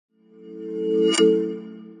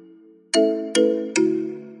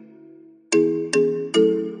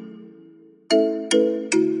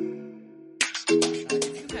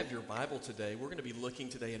Today. We're going to be looking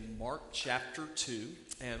today in Mark chapter 2,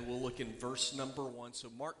 and we'll look in verse number 1. So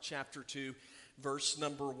Mark chapter 2, verse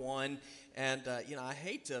number 1. And, I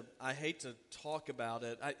hate to talk about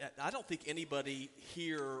it. I don't think anybody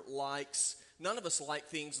here none of us like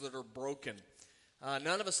things that are broken.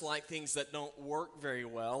 None of us like things that don't work very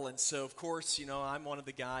well. And so, of course, I'm one of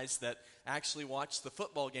the guys that actually watched the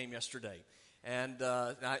football game yesterday. And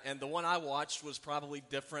the one I watched was probably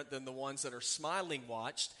different than the ones that are smiling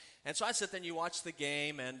watched. And so I sit there and you watch the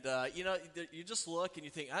game, and you just look and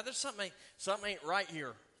you think, there's something ain't right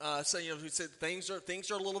here. Who said things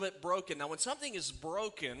are a little bit broken. Now, when something is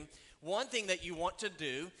broken, one thing that you want to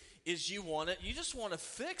do is you just want to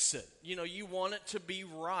fix it. You want it to be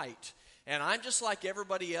right. And I'm just like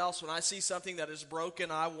everybody else. When I see something that is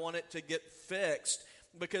broken, I want it to get fixed.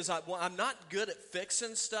 Because I'm not good at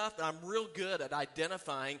fixing stuff, but I'm real good at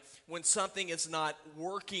identifying when something is not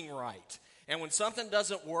working right. And when something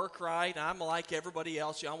doesn't work right, I'm like everybody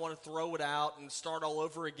else. I want to throw it out and start all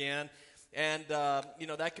over again. And,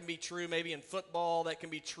 that can be true maybe in football. That can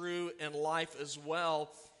be true in life as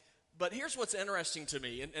well. But here's what's interesting to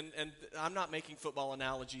me, and I'm not making football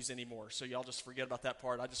analogies anymore, so y'all just forget about that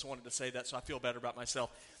part. I just wanted to say that so I feel better about myself.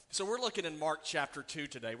 So we're looking in Mark chapter 2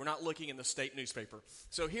 today. We're not looking in the state newspaper.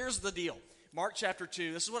 So here's the deal. Mark chapter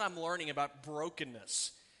 2, this is what I'm learning about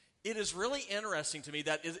brokenness. It is really interesting to me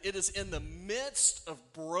that it is in the midst of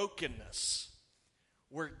brokenness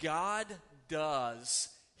where God does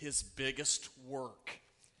his biggest work.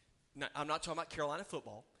 Now, I'm not talking about Carolina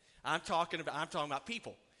football. I'm talking about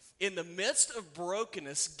people. In the midst of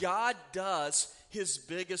brokenness, God does his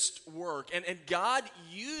biggest work. And God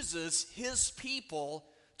uses his people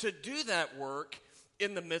to do that work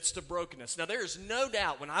in the midst of brokenness. Now, there is no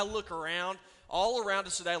doubt when I look around, all around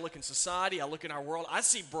us today, I look in society, I look in our world, I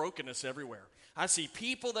see brokenness everywhere. I see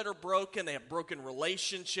people that are broken. They have broken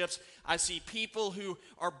relationships. I see people who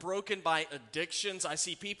are broken by addictions. I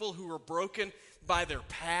see people who are broken by their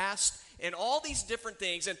past and all these different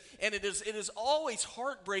things. And it is always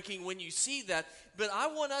heartbreaking when you see that. But I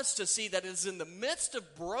want us to see that it is in the midst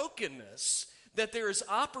of brokenness that there is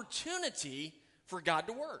opportunity for God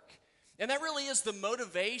to work. And that really is the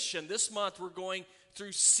motivation. This month we're going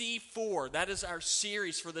through C4. That is our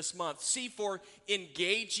series for this month. C4,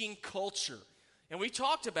 Engaging Culture. And we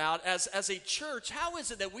talked about, as a church, how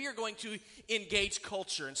is it that we are going to engage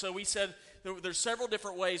culture? And so we said there's several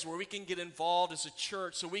different ways where we can get involved as a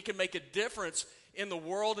church so we can make a difference in the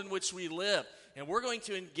world in which we live. And we're going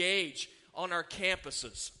to engage on our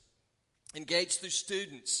campuses, engage through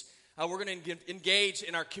students. We're going to engage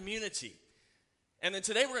in our community. And then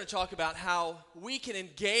today we're going to talk about how we can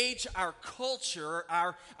engage our culture,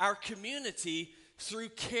 our community, through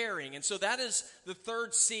caring. And so that is the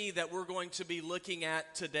third C that we're going to be looking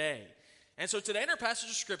at today. And so today in our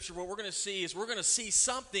passage of Scripture, what we're going to see is we're going to see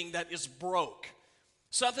something that is broke.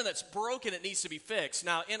 Something that's broken, it needs to be fixed.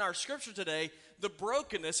 Now, in our Scripture today, the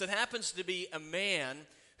brokenness, it happens to be a man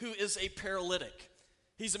who is a paralytic.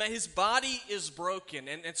 He's a man, his body is broken.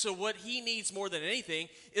 And so what he needs more than anything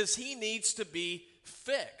is he needs to be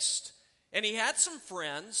fixed. And he had some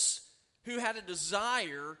friends who had a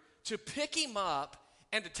desire to pick him up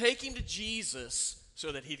and to take him to Jesus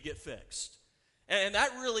so that he'd get fixed. And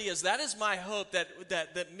that is my hope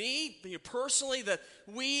that me personally, that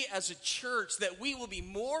we as a church, that we will be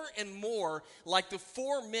more and more like the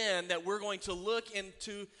four men that we're going to look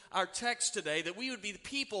into our text today, that we would be the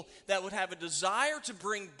people that would have a desire to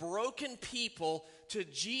bring broken people to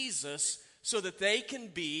Jesus so that they can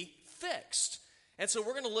be fixed. And so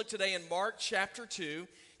we're going to look today in Mark chapter 2.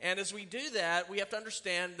 And as we do that, we have to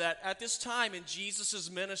understand that at this time in Jesus'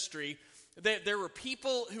 ministry, there were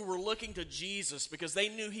people who were looking to Jesus because they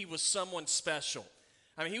knew he was someone special.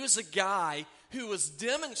 I mean, he was a guy who was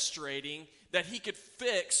demonstrating that he could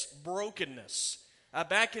fix brokenness.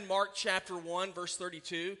 Back in Mark chapter 1, verse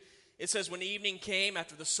 32, it says, when evening came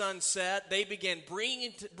after the sun set, they began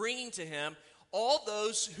bringing to him all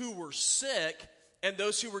those who were sick and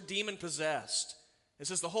those who were demon-possessed. It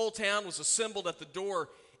says the whole town was assembled at the door,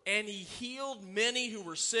 and he healed many who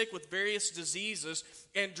were sick with various diseases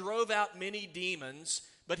and drove out many demons,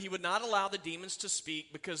 but he would not allow the demons to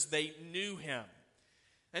speak because they knew him.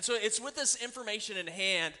 And so it's with this information in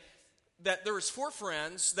hand that there was four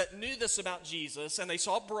friends that knew this about Jesus, and they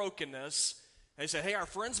saw brokenness. They said, hey, our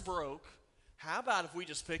friend's broke. How about if we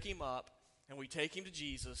just pick him up and we take him to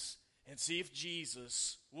Jesus and see if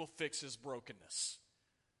Jesus will fix his brokenness?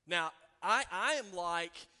 Now, I am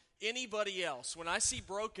like anybody else, when I see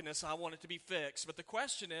brokenness, I want it to be fixed. But the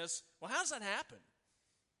question is, well, how does that happen?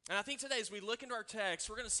 And I think today, as we look into our text,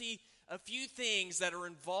 we're going to see a few things that are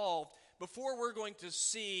involved before we're going to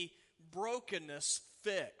see brokenness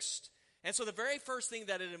fixed. And so the very first thing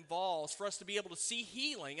that it involves for us to be able to see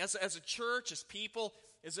healing as a church, as people,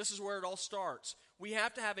 is this is where it all starts. We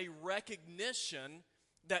have to have a recognition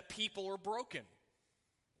that people are broken.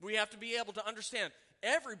 We have to be able to understand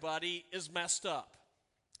everybody is messed up.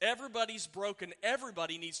 Everybody's broken.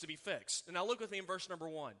 Everybody needs to be fixed. And now look with me in verse number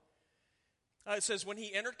 1. It says, when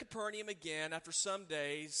he entered Capernaum again after some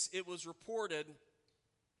days, it was reported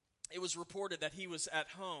that he was at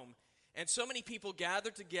home. And so many people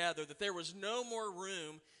gathered together that there was no more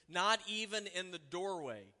room, not even in the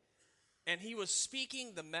doorway. And he was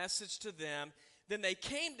speaking the message to them. Then they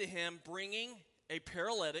came to him bringing a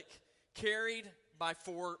paralytic carried by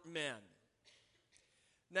 4 men.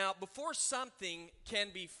 Now, before something can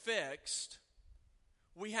be fixed,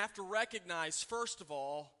 we have to recognize, first of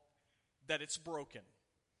all, that it's broken.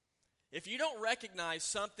 If you don't recognize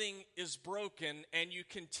something is broken and you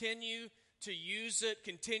continue to use it,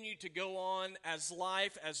 continue to go on as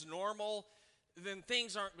life, as normal, then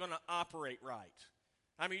things aren't going to operate right.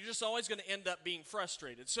 I mean, you're just always going to end up being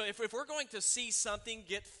frustrated. So if we're going to see something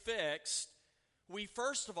get fixed, we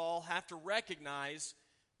first of all have to recognize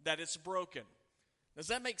that it's broken. Does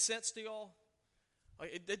that make sense to y'all?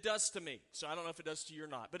 It does to me. So I don't know if it does to you or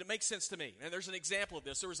not, but it makes sense to me. And there's an example of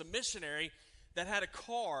this. There was a missionary that had a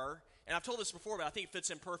car, and I've told this before, but I think it fits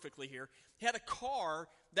in perfectly here. He had a car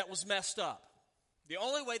that was messed up. The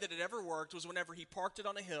only way that it ever worked was whenever he parked it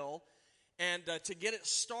on a hill, and to get it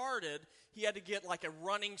started, he had to get like a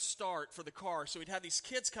running start for the car. So he'd have these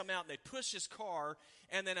kids come out, and they'd push his car,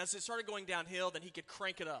 and then as it started going downhill, then he could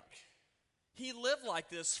crank it up. He lived like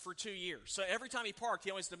this for 2 years. So every time he parked,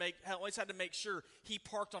 he always had to make sure he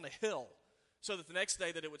parked on a hill so that the next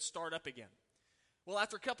day that it would start up again. Well,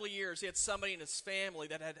 after a couple of years, he had somebody in his family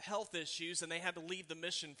that had health issues, and they had to leave the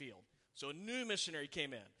mission field. So a new missionary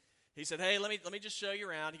came in. He said, hey, let me just show you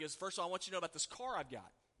around. He goes, first of all, I want you to know about this car I've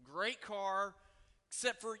got. Great car,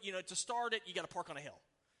 except for, to start it, you got to park on a hill.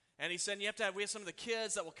 And he said, we have some of the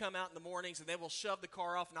kids that will come out in the mornings, and they will shove the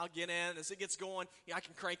car off, and I'll get in. As it gets going, I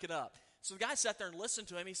can crank it up. So the guy sat there and listened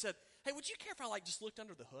to him. He said, hey, would you care if I just looked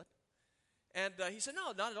under the hood? And he said,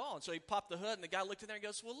 no, not at all. And so he popped the hood, and the guy looked in there and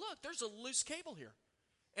goes, well, look, there's a loose cable here.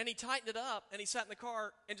 And he tightened it up, and he sat in the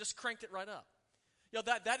car and just cranked it right up.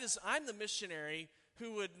 I'm the missionary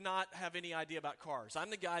who would not have any idea about cars.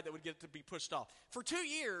 I'm the guy that would get it to be pushed off. For 2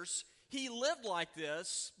 years, he lived like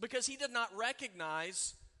this because he did not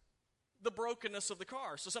recognize the brokenness of the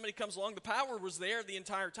car. So somebody comes along, the power was there the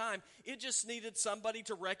entire time. It just needed somebody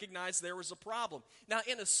to recognize there was a problem. Now,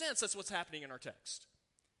 in a sense, that's what's happening in our text.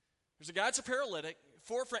 There's a guy that's a paralytic.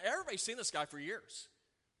 Everybody's seen this guy for years.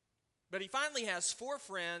 But he finally has 4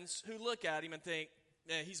 friends who look at him and think,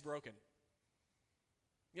 he's broken.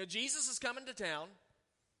 Jesus is coming to town.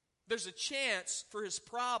 There's a chance for his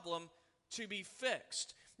problem to be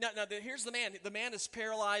fixed. Now, here's the man. The man is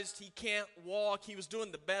paralyzed. He can't walk. He was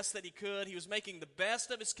doing the best that he could. He was making the best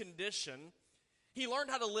of his condition. He learned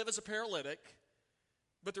how to live as a paralytic,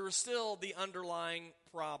 but there was still the underlying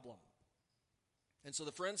problem. And so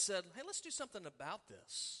the friends said, hey, let's do something about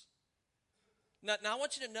this. Now, I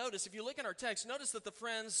want you to notice, if you look at our text, notice that the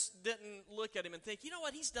friends didn't look at him and think, you know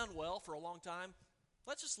what, he's done well for a long time.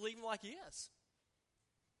 Let's just leave him like he is.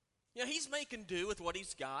 He's making do with what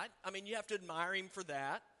he's got. I mean, you have to admire him for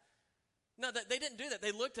that. No, they didn't do that.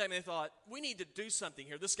 They looked at him and they thought, we need to do something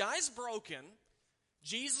here. This guy's broken.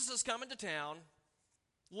 Jesus is coming to town.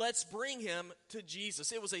 Let's bring him to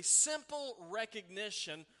Jesus. It was a simple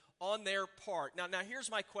recognition on their part. Now here's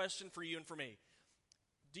my question for you and for me.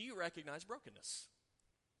 Do you recognize brokenness?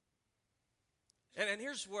 And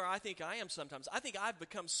here's where I think I am sometimes. I think I've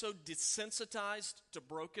become so desensitized to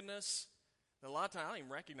brokenness that a lot of times I don't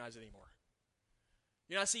even recognize it anymore.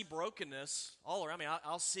 I see brokenness all around me.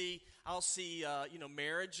 I'll see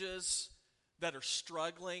marriages that are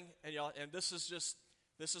struggling, and this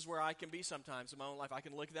is where I can be sometimes in my own life. I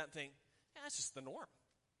can look at that and think, that's just the norm.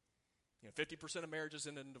 50% of marriages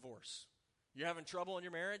end in divorce. You're having trouble in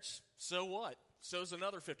your marriage? So what? So's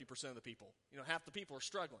another 50% of the people. Half the people are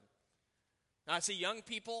struggling. Now, I see young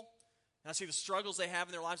people, and I see the struggles they have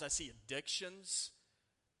in their lives. I see addictions.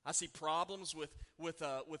 I see problems with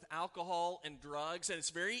alcohol and drugs, and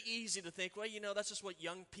it's very easy to think, well, that's just what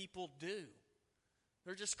young people do.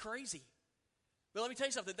 They're just crazy. But let me tell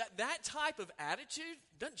you something. That type of attitude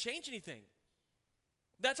doesn't change anything.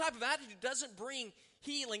 That type of attitude doesn't bring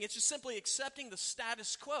healing. It's just simply accepting the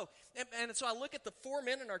status quo. And so I look at the four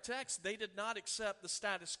men in our text. They did not accept the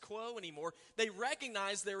status quo anymore. They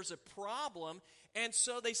recognized there was a problem, and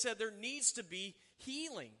so they said there needs to be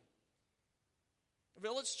healing.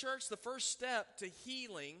 Village Church, the first step to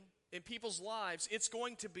healing in people's lives, it's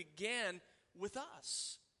going to begin with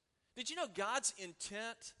us. Did you know God's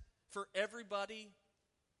intent for everybody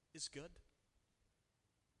is good?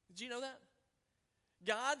 Did you know that?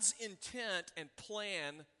 God's intent and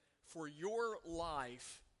plan for your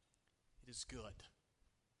life, it is good.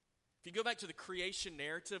 If you go back to the creation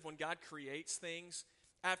narrative, when God creates things,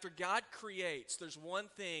 after God creates, there's one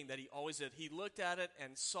thing that he always did. He looked at it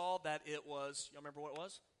and saw that it was, y'all remember what it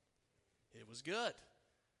was? It was good.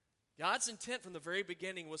 God's intent from the very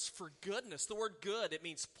beginning was for goodness. The word good, it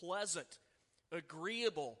means pleasant,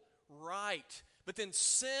 agreeable, right. But then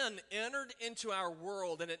sin entered into our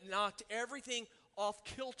world and it knocked everything off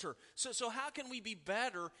kilter. So how can we be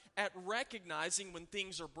better at recognizing when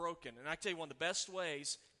things are broken? And I tell you, one of the best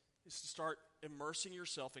ways is to start immersing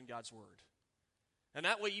yourself in God's Word. And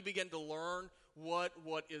that way you begin to learn what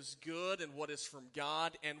is good and what is from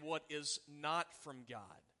God and what is not from God.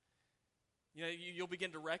 You know, you'll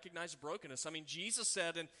begin to recognize brokenness. I mean, Jesus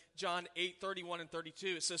said in John 8:31 and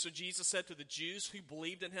 32, it says, so Jesus said to the Jews who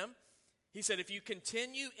believed in him, he said, if you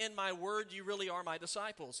continue in my word, you really are my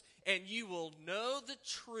disciples, and you will know the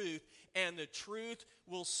truth, and the truth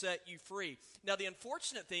will set you free. Now, the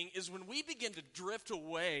unfortunate thing is when we begin to drift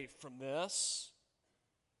away from this,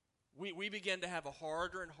 we begin to have a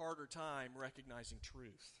harder and harder time recognizing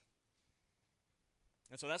truth.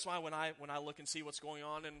 And so that's why when I look and see what's going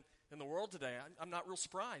on in the world today, I'm not real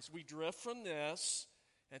surprised. We drift from this,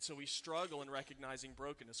 and so we struggle in recognizing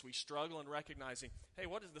brokenness. We struggle in recognizing, hey,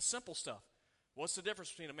 what is the simple stuff? What's the difference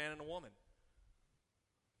between a man and a woman?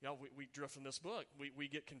 You know, we drift from this book. We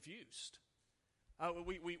get confused.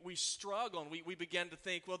 We struggle, and we begin to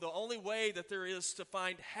think, well, the only way that there is to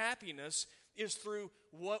find happiness is through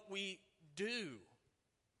what we do.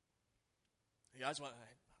 You guys,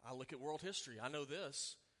 I look at world history. I know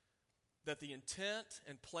this, that the intent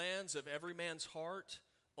and plans of every man's heart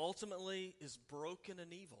ultimately is broken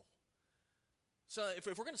and evil. So if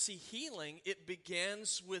we're going to see healing, it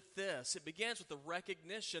begins with this. It begins with the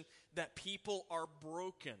recognition that people are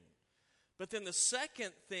broken. But then the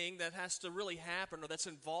second thing that has to really happen, or that's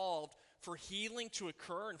involved for healing to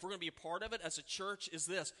occur, and if we're going to be a part of it as a church, is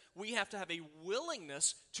this. We have to have a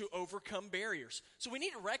willingness to overcome barriers. So we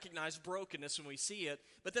need to recognize brokenness when we see it,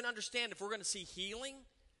 but then understand if we're going to see healing,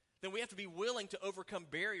 then we have to be willing to overcome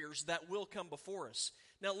barriers that will come before us.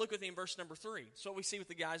 Now look with me in verse number 3. So what we see with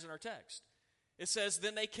the guys in our text. It says,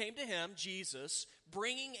 then they came to him, Jesus,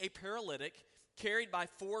 bringing a paralytic carried by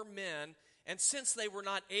 4 men, and since they were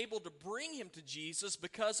not able to bring him to Jesus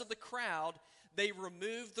because of the crowd, they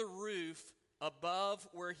removed the roof above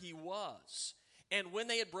where he was. And when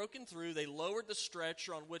they had broken through, they lowered the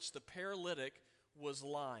stretcher on which the paralytic was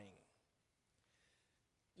lying.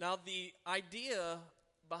 Now the idea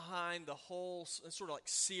behind the whole sort of like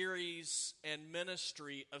series and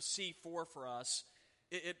ministry of C4 for us,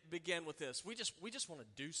 it began with this. We just want to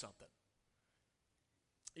do something.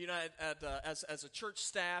 You know, as a church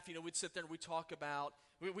staff, you know, we'd sit there and we talk about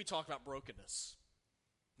brokenness.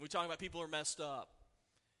 We talk about people who are messed up.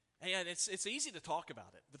 And it's easy to talk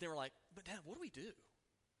about it, but they were like, but Dad, what do we do?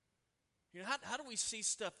 You know, how do we see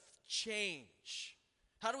stuff change?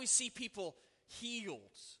 How do we see people healed?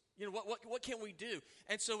 You know, what can we do?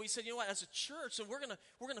 And so we said, you know what, as a church, so we're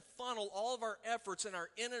gonna funnel all of our efforts and our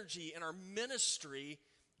energy and our ministry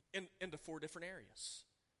into 4 different areas.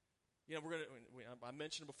 You know, I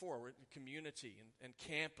mentioned before, we're in community and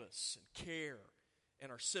campus and care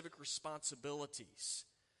and our civic responsibilities.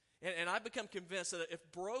 And I've become convinced that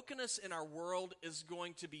if brokenness in our world is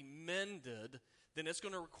going to be mended, then it's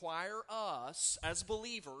going to require us as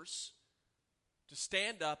believers to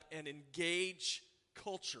stand up and engage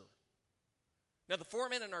culture. Now, the 4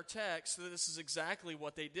 men in our text, this is exactly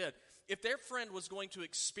what they did. If their friend was going to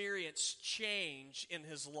experience change in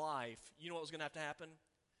his life, you know what was going to have to happen?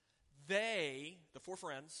 They, the 4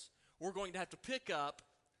 friends, were going to have to pick up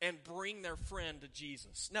and bring their friend to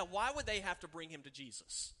Jesus. Now, why would they have to bring him to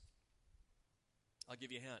Jesus? I'll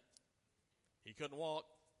give you a hint. He couldn't walk.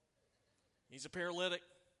 He's a paralytic.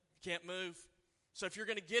 He can't move. So if you're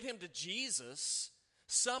going to get him to Jesus,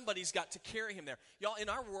 somebody's got to carry him there. Y'all, in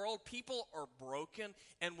our world, people are broken,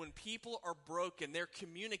 and when people are broken, their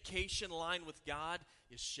communication line with God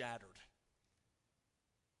is shattered.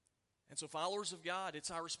 And so followers of God,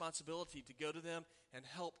 it's our responsibility to go to them and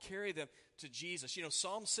help carry them to Jesus. You know,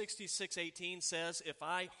 Psalm 66:18 says, if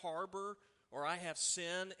I harbor or I have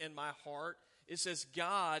sin in my heart, it says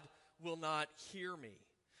God will not hear me.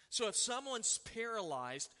 So if someone's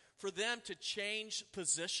paralyzed, for them to change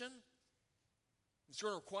position, it's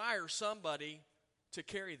going to require somebody to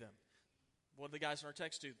carry them. What did the guys in our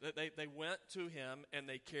text do? They went to him and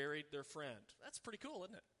they carried their friend. That's pretty cool,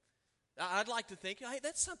 isn't it? I'd like to think, hey,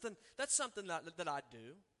 that's something that I'd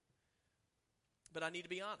do. But I need to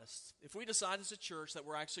be honest. If we decide as a church that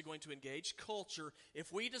we're actually going to engage culture,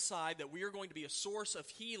 if we decide that we are going to be a source of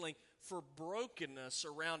healing for brokenness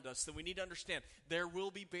around us, then we need to understand there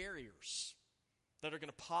will be barriers that are going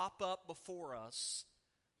to pop up before us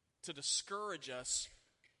to discourage us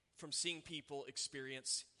from seeing people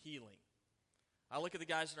experience healing. I look at the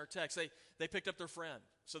guys in our text. They picked up their friend.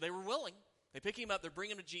 So they were willing. They pick him up, they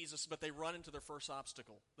bring him to Jesus, but they run into their first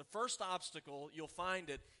obstacle. The first obstacle, you'll find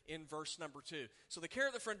it in verse number 2. So they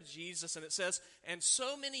carry their friend to Jesus, and it says, and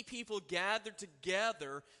so many people gathered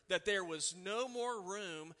together that there was no more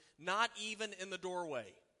room, not even in the doorway.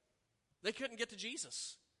 They couldn't get to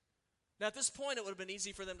Jesus. Now at this point, it would have been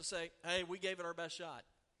easy for them to say, hey, we gave it our best shot.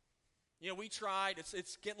 We tried,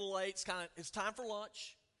 it's getting late, it's time for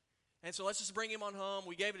lunch. And so let's just bring him on home.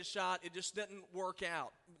 We gave it a shot. It just didn't work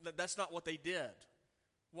out. That's not what they did.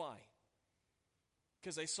 Why?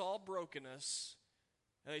 Because they saw brokenness,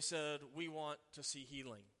 and they said, we want to see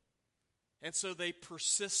healing. And so they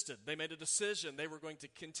persisted. They made a decision. They were going to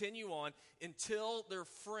continue on until their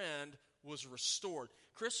friend was restored.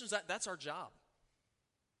 Christians, that's our job.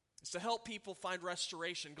 It's to help people find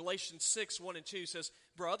restoration. Galatians 6:1-2 says,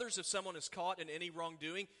 brothers, if someone is caught in any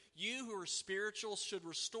wrongdoing, you who are spiritual should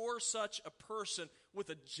restore such a person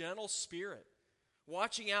with a gentle spirit,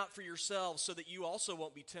 watching out for yourselves so that you also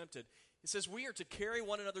won't be tempted. It says we are to carry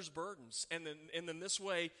one another's burdens, and in this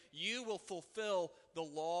way you will fulfill the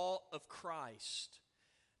law of Christ.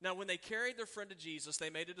 Now, when they carried their friend to Jesus,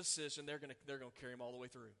 they made a decision they're going to carry him all the way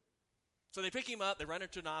through. So they pick him up, they run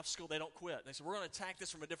into an obstacle, they don't quit. They say, we're going to attack this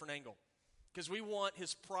from a different angle because we want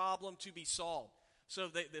his problem to be solved. So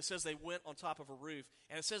it says they went on top of a roof,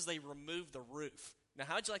 and it says they removed the roof. Now,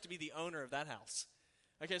 how'd you like to be the owner of that house?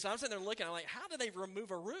 Okay, so I'm sitting there looking, I'm like, how do they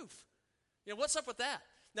remove a roof? What's up with that?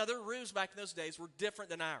 Now, their roofs back in those days were different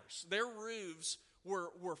than ours. Their roofs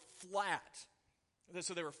were flat.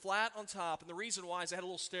 So they were flat on top, and the reason why is they had a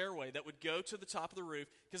little stairway that would go to the top of the roof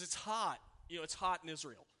because it's hot. It's hot in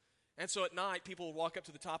Israel. And so at night, people would walk up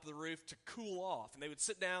to the top of the roof to cool off. And they would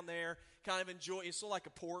sit down there, kind of enjoy. It's sort of like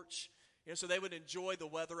a porch. So they would enjoy the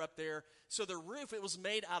weather up there. So the roof, it was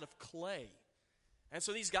made out of clay. And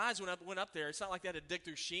so these guys went up there. It's not like they had to dig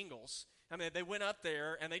through shingles. I mean, they went up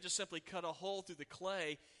there, and they just simply cut a hole through the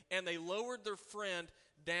clay, and they lowered their friend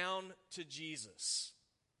down to Jesus.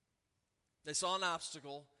 They saw an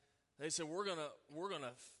obstacle. They said, we're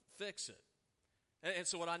gonna fix it. And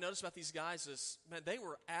so what I noticed about these guys is, man, they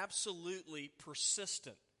were absolutely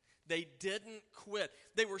persistent. They didn't quit.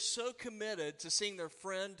 They were so committed to seeing their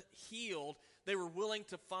friend healed, they were willing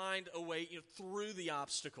to find a way through the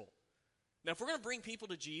obstacle. Now, if we're going to bring people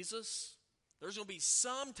to Jesus, there's going to be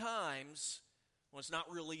some times when it's not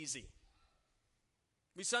real easy.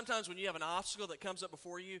 Sometimes when you have an obstacle that comes up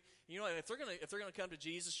before you, if they're going to come to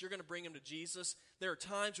Jesus, you're going to bring them to Jesus. There are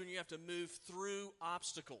times when you have to move through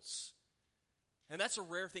obstacles. And that's a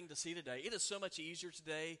rare thing to see today. It is so much easier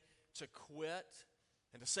today to quit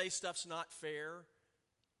and to say stuff's not fair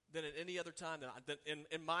than at any other time.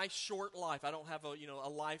 In my short life, I don't have a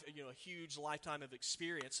huge lifetime of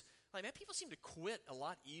experience. Like, man, people seem to quit a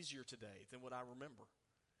lot easier today than what I remember.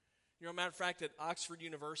 Matter of fact, at Oxford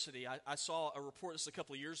University, I saw a report this a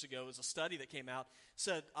couple of years ago. It was a study that came out,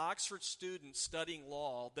 said Oxford students studying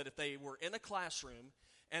law, that if they were in a classroom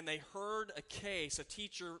and they heard a case, a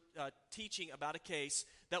teacher teaching about a case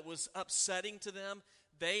that was upsetting to them,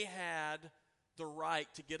 they had the right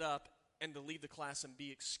to get up and to leave the class and be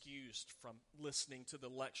excused from listening to the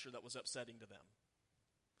lecture that was upsetting to them.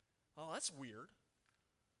 Oh, that's weird.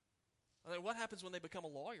 I mean, what happens when they become a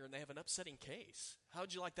lawyer and they have an upsetting case? How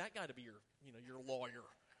would you like that guy to be your lawyer?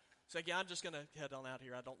 It's like, yeah, I'm just going to head on out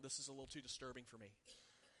here. This is a little too disturbing for me.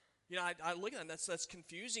 I look at that, and that's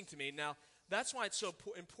confusing to me. Now, that's why it's so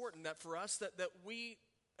important that for us that we,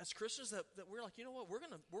 as Christians, that we're like, we're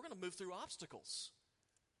going to move through obstacles.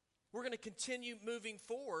 We're going to continue moving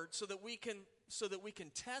forward so that we can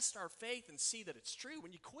test our faith and see that it's true.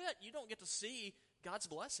 When you quit, you don't get to see God's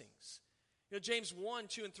blessings. James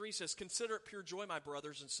 1:2-3 says, consider it pure joy, my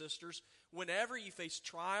brothers and sisters, whenever you face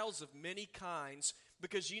trials of many kinds,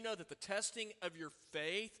 because you know that the testing of your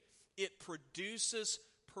faith, it produces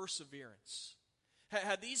perseverance.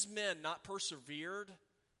 Had these men not persevered,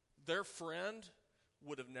 their friend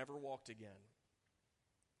would have never walked again.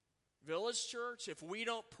 Village Church, if we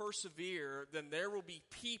don't persevere, then there will be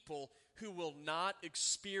people who will not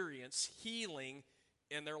experience healing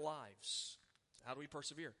in their lives. How do we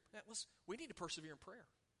persevere? We need to persevere in prayer.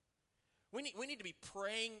 We need to be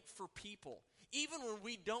praying for people, even when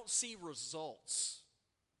we don't see results.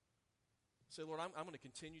 Say, Lord, I'm going to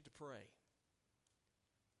continue to pray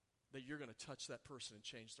that you're going to touch that person and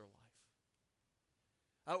change their life.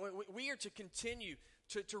 We are to continue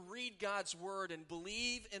to read God's word and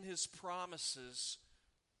believe in his promises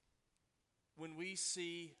when we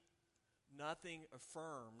see nothing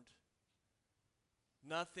affirmed,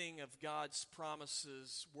 nothing of God's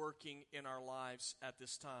promises working in our lives at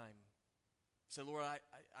this time. Say, Lord,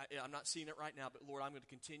 I'm not seeing it right now, but Lord, I'm going to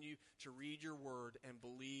continue to read your word and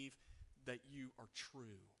believe that you are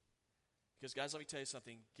true. Because guys, let me tell you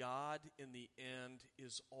something. God in the end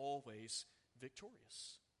is always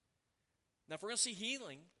victorious. Now, if we're going to see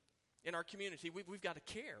healing in our community, we've got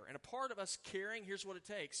to care. And a part of us caring, here's what it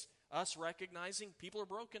takes. Us recognizing people are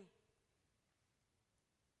broken.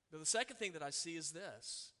 Now, the second thing that I see is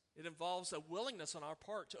this. It involves a willingness on our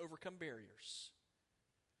part to overcome barriers.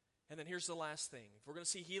 And then here's the last thing. If we're going to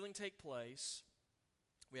see healing take place,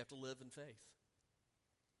 we have to live in faith.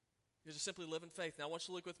 You just simply live in faith. Now, I want you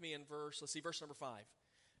to look with me in verse number 5.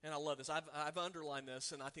 And I love this. I've underlined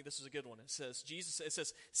this, and I think this is a good one. It says,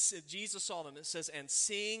 Jesus saw them. It says, and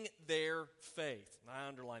seeing their faith. And I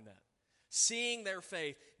underline that. Seeing their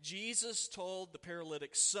faith, Jesus told the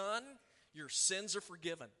paralytic, son, your sins are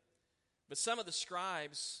forgiven. But some of the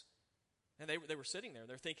scribes, and they were sitting there,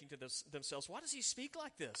 they're thinking to themselves, why does he speak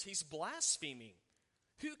like this? He's blaspheming.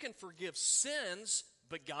 Who can forgive sins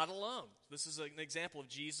but God alone? This is an example of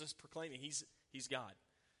Jesus proclaiming he's God.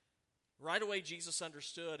 Right away, Jesus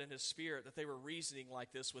understood in his spirit that they were reasoning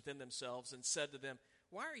like this within themselves and said to them,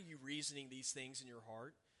 why are you reasoning these things in your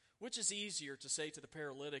heart? Which is easier, to say to the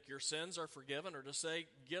paralytic, your sins are forgiven, or to say,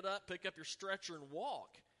 get up, pick up your stretcher and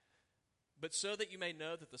walk? But so that you may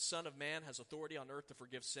know that the Son of Man has authority on earth to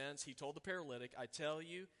forgive sins, he told the paralytic, I tell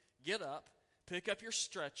you, get up, pick up your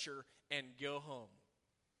stretcher, and go home.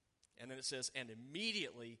 And then it says, and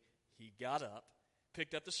immediately he got up,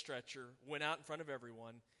 picked up the stretcher, went out in front of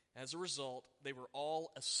everyone. As a result, they were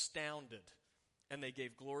all astounded, and they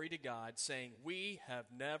gave glory to God, saying, we have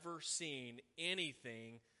never seen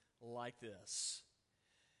anything like this.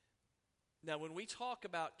 Now, when we talk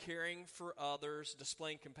about caring for others,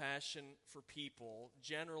 displaying compassion for people,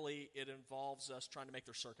 generally it involves us trying to make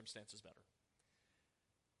their circumstances better.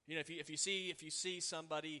 You know, if you see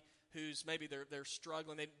somebody who's maybe they're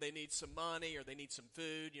struggling, they need some money or they need some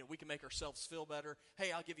food, we can make ourselves feel better.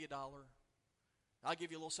 Hey, I'll give you $1. I'll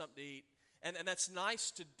give you a little something to eat. And that's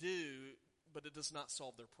nice to do, but it does not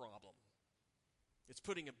solve their problem. It's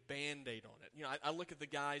putting a Band-Aid on it. I look at the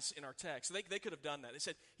guys in our text. They could have done that. They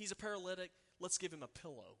said, he's a paralytic. Let's give him a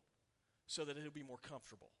pillow so that it'll be more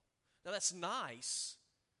comfortable. Now, that's nice.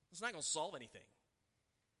 It's not going to solve anything.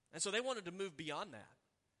 And so they wanted to move beyond that.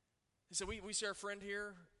 They said, we see our friend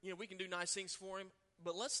here. We can do nice things for him,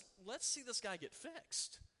 but let's see this guy get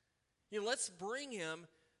fixed. Let's bring him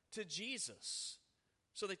to Jesus.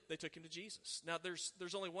 So they took him to Jesus. Now,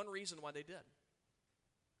 there's only one reason why they did.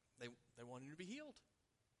 They wanted him to be healed.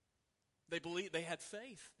 They believed, they had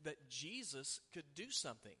faith that Jesus could do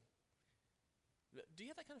something. Do you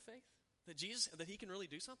have that kind of faith? That he can really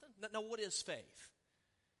do something? Now, what is faith?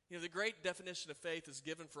 The great definition of faith is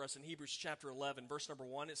given for us in Hebrews chapter 11, verse number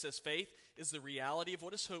 1. It says, faith is the reality of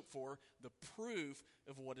what is hoped for, the proof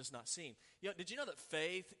of what is not seen. Did you know that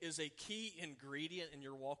faith is a key ingredient in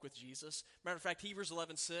your walk with Jesus? Matter of fact, Hebrews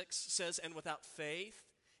 11:6 says, and without faith,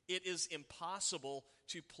 it is impossible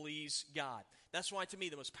to please God. That's why, to me,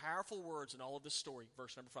 the most powerful words in all of this story,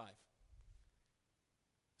 verse number 5. It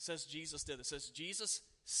says Jesus did. It says, Jesus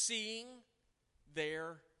seeing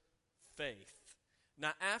their faith.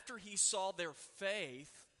 Now, after he saw their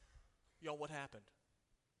faith, y'all, what happened?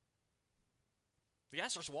 The guy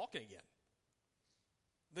starts walking again.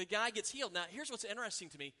 The guy gets healed. Now, here's what's interesting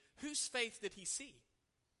to me. Whose faith did he see?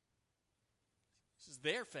 This is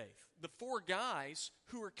their faith. The 4 guys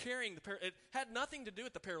who were carrying it had nothing to do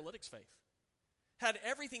with the paralytic's faith. Had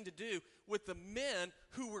everything to do with the men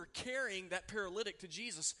who were carrying that paralytic to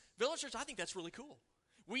Jesus. Villagers, I think that's really cool.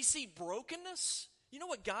 We see brokenness. You know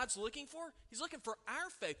what God's looking for? He's looking for our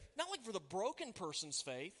faith. Not looking for the broken person's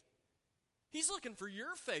faith. He's looking for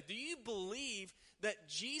your faith. Do you believe that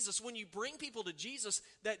Jesus, when you bring people to Jesus,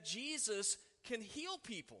 that Jesus can heal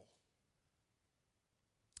people?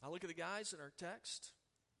 I look at the guys in our text.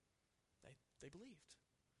 They believed.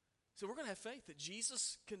 So we're going to have faith that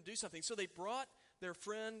Jesus can do something. So they brought their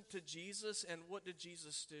friend to Jesus, and what did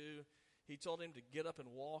Jesus do? He told him to get up and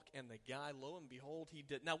walk, and the guy, lo and behold, he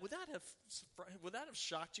did. Now, would that have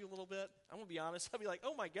shocked you a little bit? I'm going to be honest. I'd be like,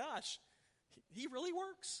 oh my gosh, he really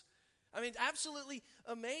works. I mean, absolutely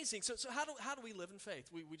amazing. So how do we live in faith?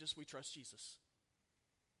 We trust Jesus.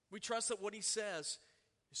 We trust that what he says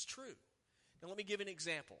is true. Now, let me give an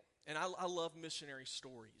example. And I love missionary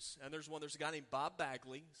stories. And there's a guy named Bob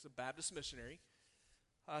Bagley. He's a Baptist missionary.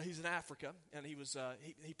 He's in Africa, and he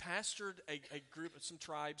pastored a group of some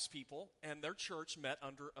tribes people, and their church met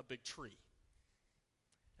under a big tree.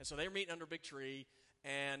 And so they were meeting under a big tree,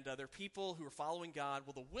 and there are people who were following God.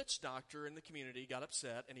 Well, the witch doctor in the community got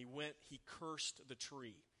upset, and he cursed the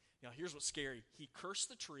tree. Now, here's what's scary. He cursed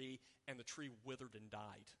the tree, and the tree withered and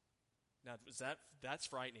died. Now, that's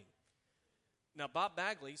frightening. Now, Bob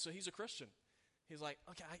Bagley, so he's a Christian. He's like,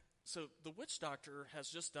 okay, so the witch doctor has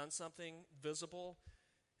just done something visible.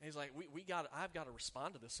 And he's like, I've got to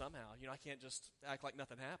respond to this somehow. I can't just act like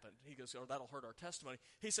nothing happened. He goes, oh, that'll hurt our testimony.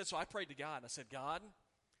 He said, so I prayed to God, and I said, God,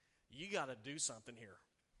 you got to do something here.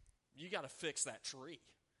 You got to fix that tree.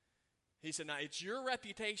 He said, now, it's your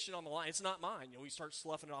reputation on the line. It's not mine. We start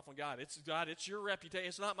sloughing it off on God. It's your reputation.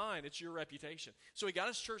 It's not mine. It's your reputation. So he got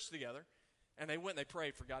his church together, and they went and they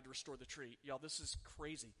prayed for God to restore the tree. Y'all, this is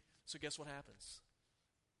crazy. So guess what happens?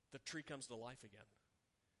 The tree comes to life again.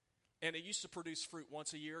 And it used to produce fruit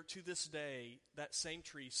once a year. To this day, that same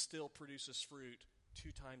tree still produces fruit 2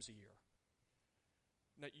 times a year.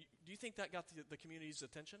 Now, do you think that got the community's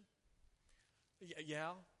attention?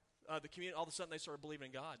 Yeah. The community, all of a sudden, they started believing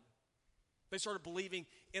in God. They started believing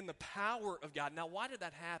in the power of God. Now, why did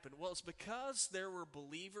that happen? Well, it's because there were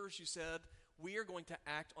believers who said, we are going to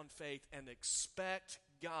act on faith and expect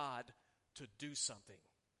God to do something.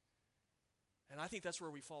 And I think that's where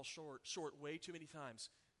we fall short way too many times.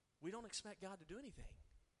 We don't expect God to do anything.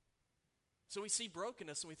 So we see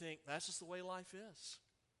brokenness and we think, that's just the way life is.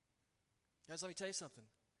 Guys, let me tell you something.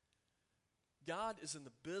 God is in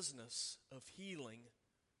the business of healing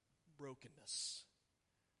brokenness.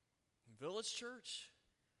 In Village Church,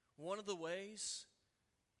 one of the ways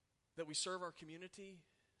that we serve our community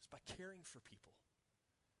is by caring for people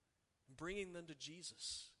and bringing them to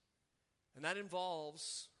Jesus. And that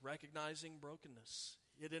involves recognizing brokenness.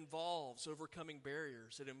 It involves overcoming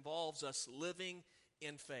barriers. It involves us living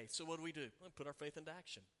in faith. So what do? We put our faith into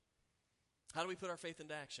action. How do we put our faith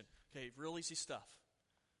into action? Okay, real easy stuff.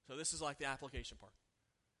 So this is like the application part.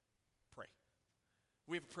 Pray.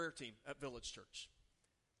 We have a prayer team at Village Church.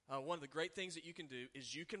 One of the great things that you can do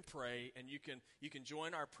is you can pray, and you can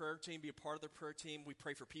join our prayer team, be a part of the prayer team. We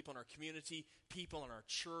pray for people in our community, people in our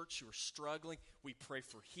church who are struggling. We pray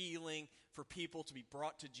for healing, for people to be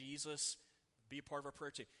brought to Jesus. Be a part of our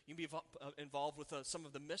prayer team. You can be involved with some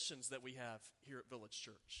of the missions that we have here at Village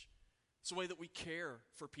Church. It's the way that we care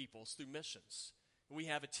for people is through missions. We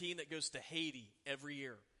have a team that goes to Haiti every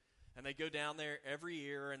year. And they go down there every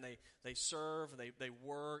year, and they serve, they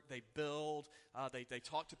work, they build, they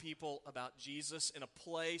talk to people about Jesus in a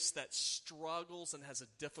place that struggles and has a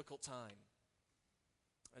difficult time.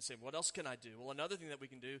 I say, what else can I do? Well, another thing that we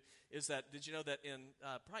can do is that, did you know that in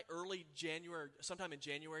probably early January, sometime in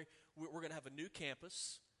January, we're going to have a new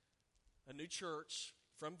campus, a new church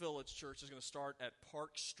from Village Church is going to start at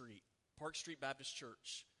Park Street Baptist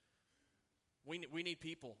Church. We need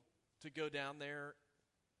people to go down there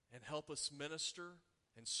and help us minister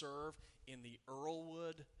and serve in the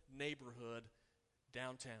Earlwood neighborhood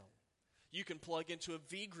downtown. You can plug into a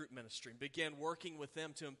V group ministry and begin working with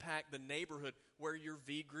them to impact the neighborhood where your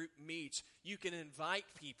V group meets. You can invite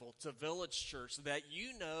people to Village Church that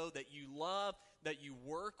you know, that you love, that you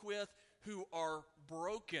work with, who are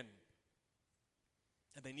broken.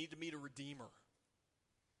 And they need to meet a Redeemer.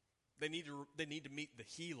 They need to meet the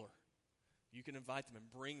Healer. You can invite them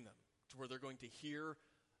and bring them to where they're going to hear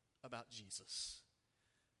about Jesus.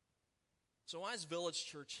 So why is Village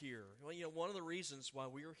Church here? Well, one of the reasons why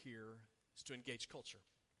we are here is to engage culture.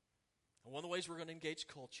 And one of the ways we're going to engage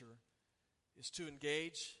culture is to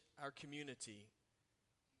engage our community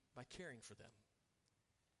by caring for them.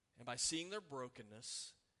 And by seeing their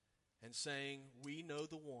brokenness and saying, we know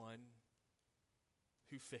the one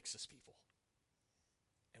who fixes people.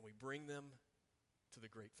 And we bring them to the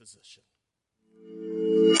great physician.